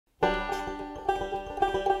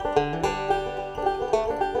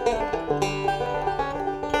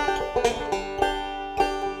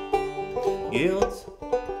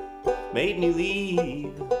made me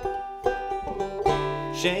leave.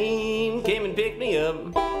 Shame came and picked me up.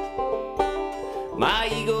 My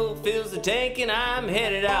ego fills the tank and I'm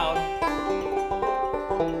headed out,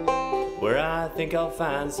 where I think I'll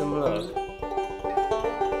find some luck.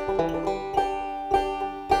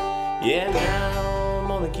 Yeah, now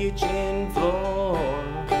I'm on the kitchen floor.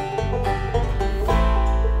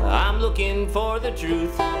 I'm looking for the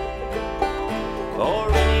truth,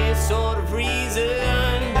 or any sort of reason.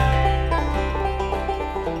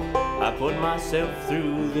 I put myself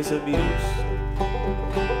through this abuse.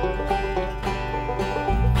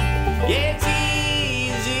 Yeah, it's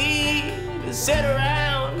easy to sit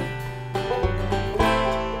around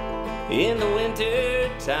in the winter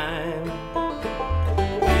time.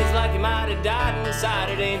 It's like you might have died inside,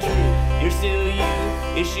 it ain't true. You're still you,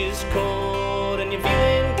 it's just cold and you're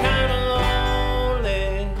feeling kinda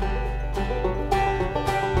lonely.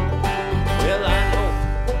 Well, I know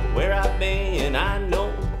where I've been, I know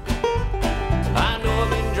I've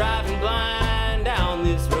been driving blind down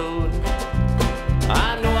this road.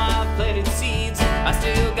 I know I've planted seeds, I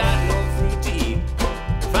still got no fruit to eat.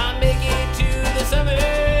 If I make it to the summer,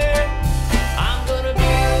 I'm gonna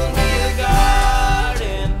build me a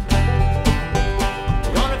garden.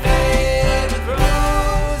 I'm gonna fill it with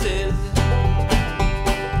roses.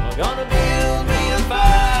 I'm gonna build me a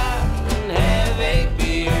fire and have a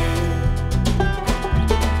beer.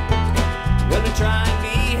 I'm gonna try and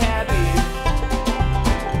be happy,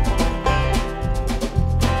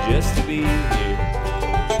 just to be here.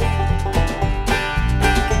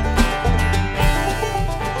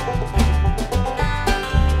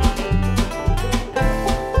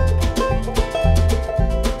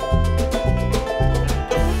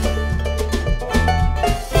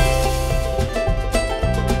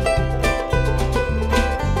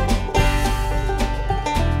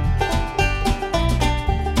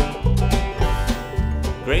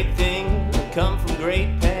 Great things come from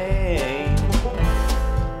great pain.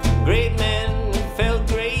 Great men felt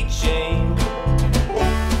great shame.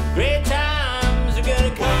 Great times are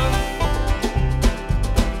gonna come,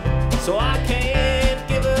 so I can't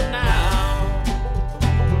give up now.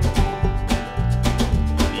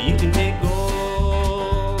 You can take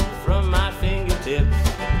gold from my fingertips.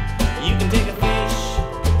 You can take a fish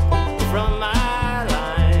from my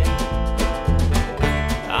line.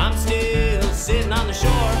 I'm still sitting on the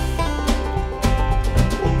shore.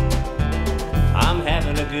 I'm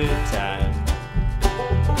having a good time.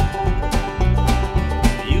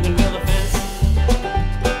 You can build a fence,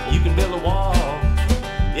 you can build a wall.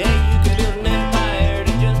 Yeah, you can build an empire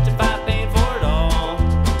to justify paying for it all.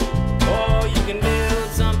 Or you can build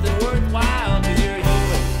something worthwhile, 'cause you're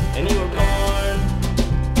human and you were born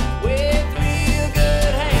with real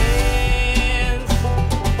good hands.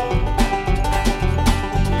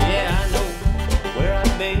 Yeah, I know where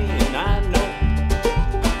I've been, I know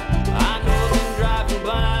I've been driving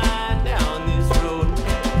blind down this road.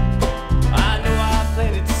 I know I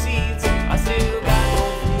planted seeds, I still got no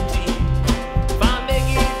fruit to eat. If I make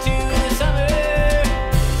it to the summer,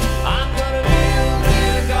 I'm gonna build me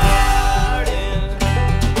a garden.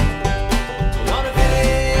 I'm gonna fill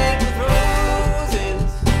it with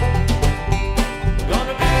roses. I'm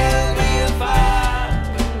gonna build me a fire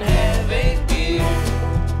and have a beer.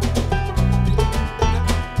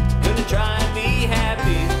 Gonna try and be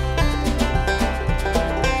happy,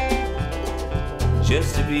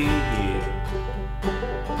 just to be here.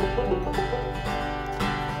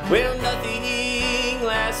 Well, nothing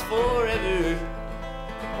lasts forever.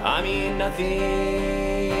 I mean,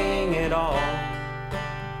 nothing at all.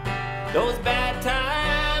 Those bad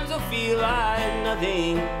times will feel like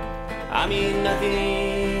nothing. I mean,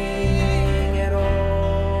 nothing at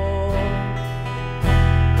all.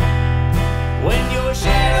 When your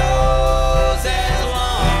shadow's as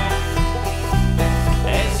long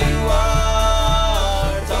as you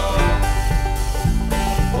are tall,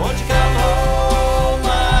 won't you come home,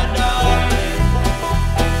 my darling?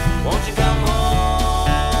 Won't you come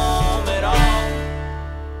home at all?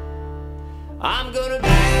 I'm gonna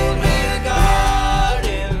build me a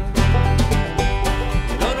garden.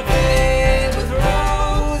 I'm gonna fill it with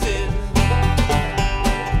roses.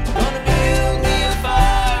 I'm gonna build me a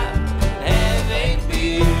fire and have a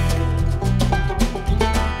beer.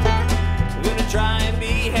 I'm gonna try and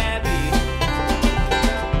be happy,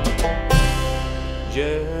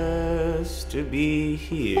 just to be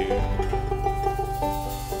here.